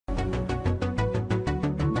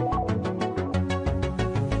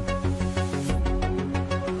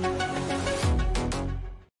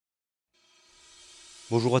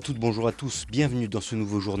Bonjour à toutes, bonjour à tous, bienvenue dans ce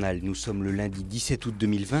nouveau journal. Nous sommes le lundi 17 août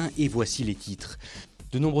 2020 et voici les titres.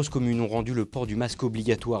 De nombreuses communes ont rendu le port du masque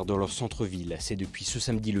obligatoire dans leur centre-ville. C'est depuis ce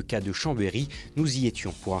samedi le cas de Chambéry, nous y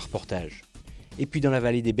étions pour un reportage. Et puis dans la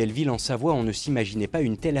vallée des Belles-Villes en Savoie, on ne s'imaginait pas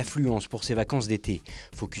une telle affluence pour ces vacances d'été.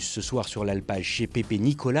 Focus ce soir sur l'alpage chez Pépé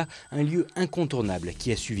Nicolas, un lieu incontournable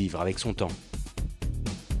qui a su vivre avec son temps.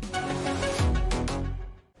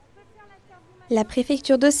 La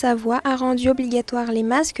préfecture de Savoie a rendu obligatoire les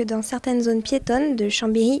masques dans certaines zones piétonnes de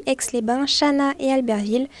Chambéry, Aix-les-Bains, Chanat et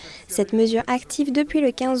Albertville. Cette mesure active depuis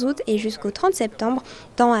le 15 août et jusqu'au 30 septembre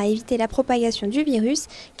tend à éviter la propagation du virus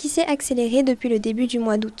qui s'est accélérée depuis le début du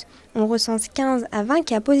mois d'août. On recense 15 à 20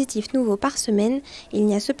 cas positifs nouveaux par semaine. Il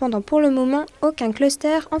n'y a cependant pour le moment aucun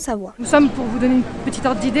cluster en Savoie. Nous sommes, pour vous donner une petite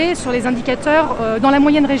ordre d'idée, sur les indicateurs dans la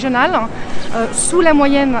moyenne régionale, sous la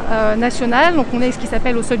moyenne nationale. Donc on est ce qui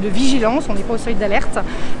s'appelle au seuil de vigilance, on n'est pas au seuil d'alerte,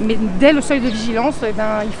 mais dès le seuil de vigilance,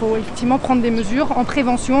 il faut effectivement prendre des mesures en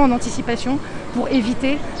prévention, en anticipation, pour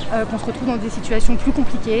éviter qu'on se retrouve dans des situations plus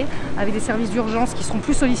compliquées, avec des services d'urgence qui seront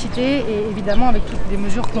plus sollicités et évidemment avec toutes des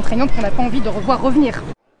mesures contraignantes qu'on n'a pas envie de revoir revenir.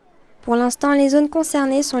 Pour l'instant, les zones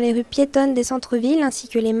concernées sont les rues piétonnes des centres-villes ainsi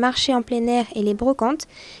que les marchés en plein air et les brocantes,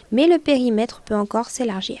 mais le périmètre peut encore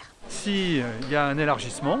s'élargir. S'il y a un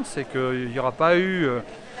élargissement, c'est qu'il n'y aura pas eu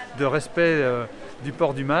de respect du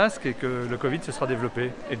port du masque et que le Covid se sera développé.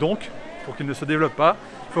 Et donc, pour qu'il ne se développe pas,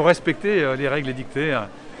 il faut respecter les règles édictées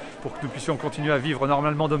pour que nous puissions continuer à vivre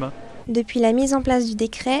normalement demain. Depuis la mise en place du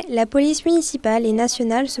décret, la police municipale et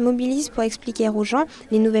nationale se mobilisent pour expliquer aux gens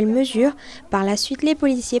les nouvelles mesures. Par la suite, les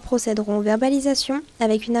policiers procéderont aux verbalisations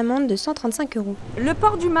avec une amende de 135 €. Le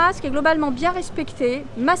port du masque est globalement bien respecté,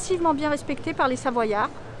 massivement bien respecté par les Savoyards.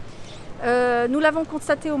 Nous l'avons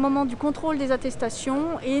constaté au moment du contrôle des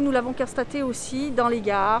attestations et nous l'avons constaté aussi dans les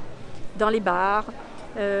gares, dans les bars,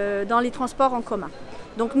 dans les transports en commun.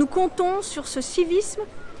 Donc nous comptons sur ce civisme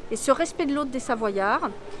et ce respect de l'autre des Savoyards.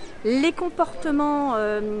 Les comportements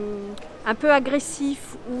un peu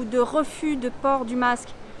agressifs ou de refus de port du masque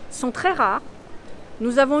sont très rares.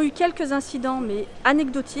 Nous avons eu quelques incidents, mais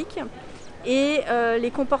anecdotiques. Et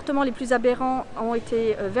les comportements les plus aberrants ont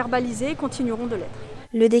été verbalisés et continueront de l'être.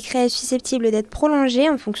 Le décret est susceptible d'être prolongé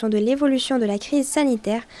en fonction de l'évolution de la crise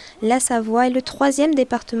sanitaire. La Savoie est le 3e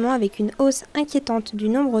département avec une hausse inquiétante du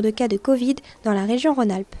nombre de cas de Covid dans la région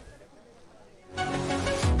Rhône-Alpes.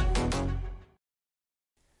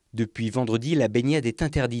 Depuis vendredi, la baignade est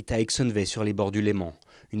interdite à Aix-en-Vey sur les bords du Léman.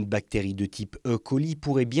 Une bactérie de type E. coli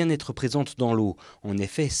pourrait bien être présente dans l'eau. En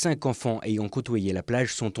effet, 5 enfants ayant côtoyé la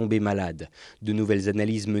plage sont tombés malades. De nouvelles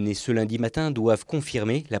analyses menées ce lundi matin doivent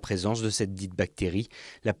confirmer la présence de cette dite bactérie.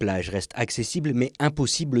 La plage reste accessible mais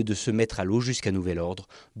impossible de se mettre à l'eau jusqu'à nouvel ordre.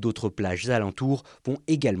 D'autres plages alentours vont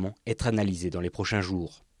également être analysées dans les prochains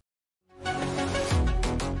jours.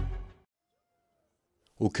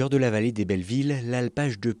 Au cœur de la vallée des Belles-Villes,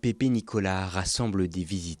 l'alpage de Pépé Nicolas rassemble des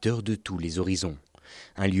visiteurs de tous les horizons.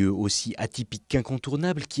 Un lieu aussi atypique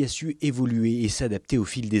qu'incontournable qui a su évoluer et s'adapter au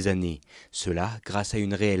fil des années. Cela grâce à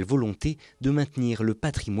une réelle volonté de maintenir le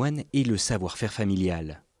patrimoine et le savoir-faire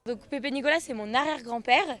familial. Donc Pépé Nicolas, c'est mon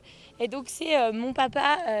arrière-grand-père et donc c'est mon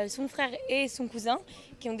papa, son frère et son cousin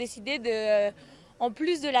qui ont décidé en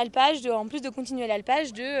plus de continuer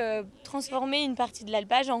l'alpage, de transformer une partie de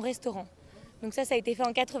l'alpage en restaurant. Donc ça a été fait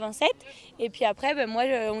en 87 et puis après moi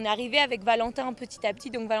on est arrivé avec Valentin petit à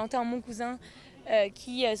petit, donc Valentin mon cousin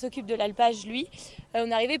qui s'occupe de l'alpage lui.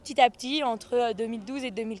 On est arrivé petit à petit entre 2012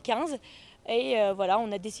 et 2015 et voilà,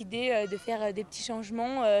 on a décidé de faire des petits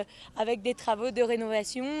changements avec des travaux de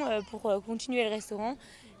rénovation pour continuer le restaurant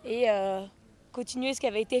et continuer ce qui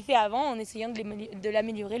avait été fait avant en essayant de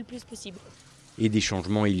l'améliorer le plus possible. Et des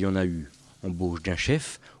changements il y en a eu. Embauche d'un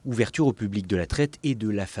chef, ouverture au public de la traite et de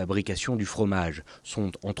la fabrication du fromage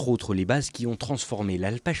sont entre autres les bases qui ont transformé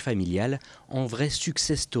l'alpage familial en vrai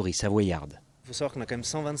success story savoyarde. Il faut savoir qu'on a quand même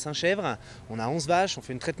 125 chèvres, on a 11 vaches, on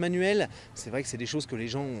fait une traite manuelle. C'est vrai que c'est des choses que les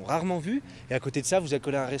gens ont rarement vues. Et à côté de ça, vous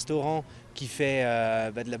accolez un restaurant qui fait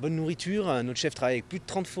de la bonne nourriture. Notre chef travaille avec plus de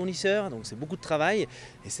 30 fournisseurs, donc c'est beaucoup de travail.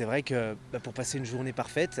 Et c'est vrai que pour passer une journée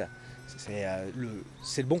parfaite, c'est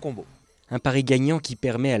le bon combo. Un pari gagnant qui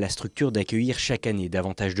permet à la structure d'accueillir chaque année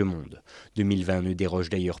davantage de monde. 2020 ne déroge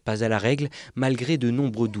d'ailleurs pas à la règle, malgré de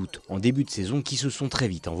nombreux doutes en début de saison qui se sont très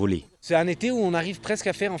vite envolés. C'est un été où on arrive presque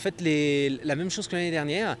à faire en fait la même chose que l'année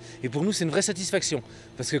dernière. Et pour nous, c'est une vraie satisfaction.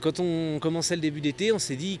 Parce que quand on commençait le début d'été, on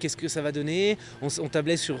s'est dit qu'est-ce que ça va donner. On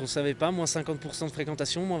tablait sur, on ne savait pas, moins 50% de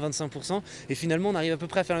fréquentation, moins 25%. Et finalement, on arrive à peu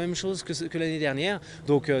près à faire la même chose que l'année dernière.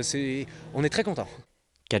 Donc on est très content.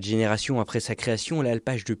 4 générations après sa création,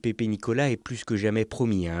 l'alpage de Pépé Nicolas est plus que jamais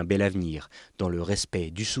promis à un bel avenir, dans le respect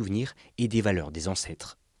du souvenir et des valeurs des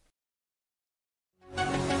ancêtres.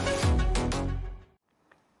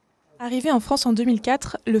 Arrivé en France en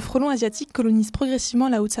 2004, le frelon asiatique colonise progressivement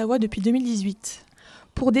la Haute-Savoie depuis 2018.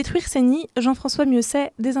 Pour détruire ces nids, Jean-François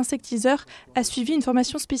Mieuxet, désinsectiseur, a suivi une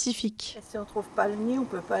formation spécifique. Si on ne trouve pas le nid, on ne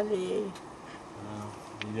peut pas les...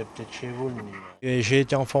 Il est peut-être chez vous le nid. J'ai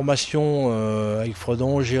été en formation avec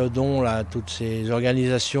Fredon, Géodon, là, toutes ces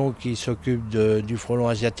organisations qui s'occupent du frelon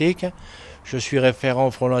asiatique. Je suis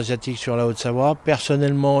référent frelon asiatique sur la Haute-Savoie.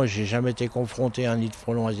 Personnellement, j'ai jamais été confronté à un nid de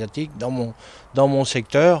frelon asiatique dans mon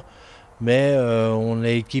secteur. Mais on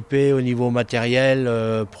est équipé au niveau matériel,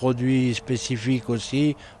 produits spécifiques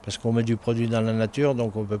aussi, parce qu'on met du produit dans la nature,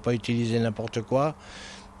 donc on ne peut pas utiliser n'importe quoi.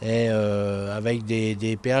 Et avec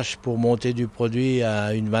des perches pour monter du produit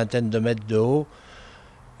à une vingtaine de mètres de haut.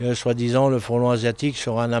 Soi-disant, le frelon asiatique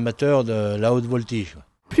sera un amateur de la haute voltige.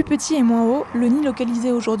 Plus petit et moins haut, le nid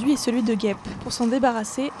localisé aujourd'hui est celui de guêpes. Pour s'en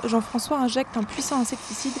débarrasser, Jean-François injecte un puissant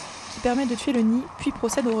insecticide qui permet de tuer le nid, puis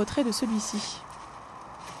procède au retrait de celui-ci.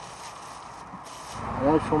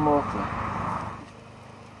 Là, ils sont morts, là.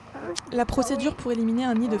 La procédure pour éliminer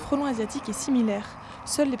un nid de frelon asiatique est similaire.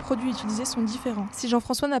 Seuls les produits utilisés sont différents. Si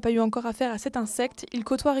Jean-François n'a pas eu encore affaire à cet insecte, il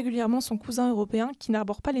côtoie régulièrement son cousin européen qui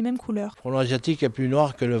n'arbore pas les mêmes couleurs. Le frelon asiatique est plus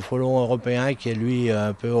noir que le frelon européen qui est lui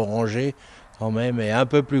un peu orangé quand même et un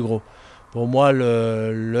peu plus gros. Pour moi,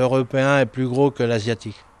 l'européen est plus gros que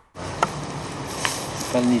l'asiatique.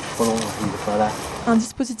 Pas le nid de frelon, il est pas là. Un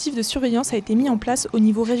dispositif de surveillance a été mis en place au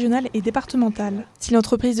niveau régional et départemental. Si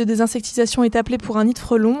l'entreprise de désinsectisation est appelée pour un nid de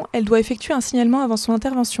frelons, elle doit effectuer un signalement avant son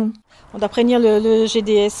intervention. On doit prévenir le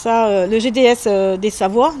GDS des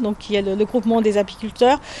Savoies, donc qui est le groupement des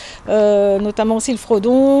apiculteurs, notamment aussi le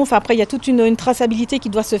Fredon. Enfin, après, il y a toute une traçabilité qui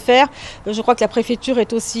doit se faire. Je crois que la préfecture doit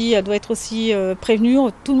être aussi prévenue.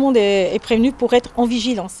 Tout le monde est prévenu pour être en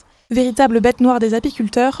vigilance. Véritable bête noire des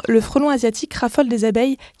apiculteurs, le frelon asiatique raffole des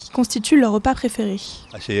abeilles qui constituent leur repas préféré.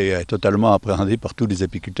 C'est totalement appréhendé par tous les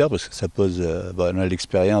apiculteurs parce que ça pose, on a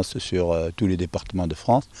l'expérience sur tous les départements de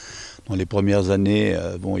France. Dans les premières années,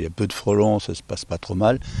 il y a peu de frelons, ça se passe pas trop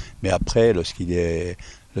mal. Mais après, lorsqu'il y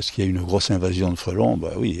a une grosse invasion de frelons,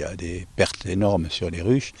 il y a des pertes énormes sur les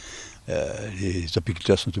ruches. Les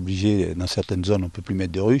apiculteurs sont obligés, dans certaines zones, on ne peut plus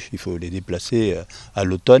mettre de ruches, il faut les déplacer à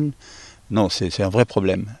l'automne. Non, c'est un vrai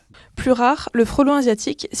problème. Plus rare, le frelon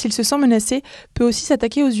asiatique, s'il se sent menacé, peut aussi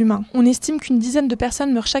s'attaquer aux humains. On estime qu'une dizaine de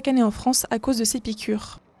personnes meurent chaque année en France à cause de ces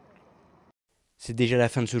piqûres. C'est déjà la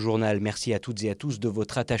fin de ce journal. Merci à toutes et à tous de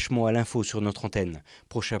votre attachement à l'info sur notre antenne.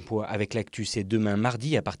 Prochain point avec l'actu, c'est demain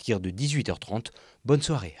mardi à partir de 18h30. Bonne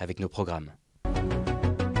soirée avec nos programmes.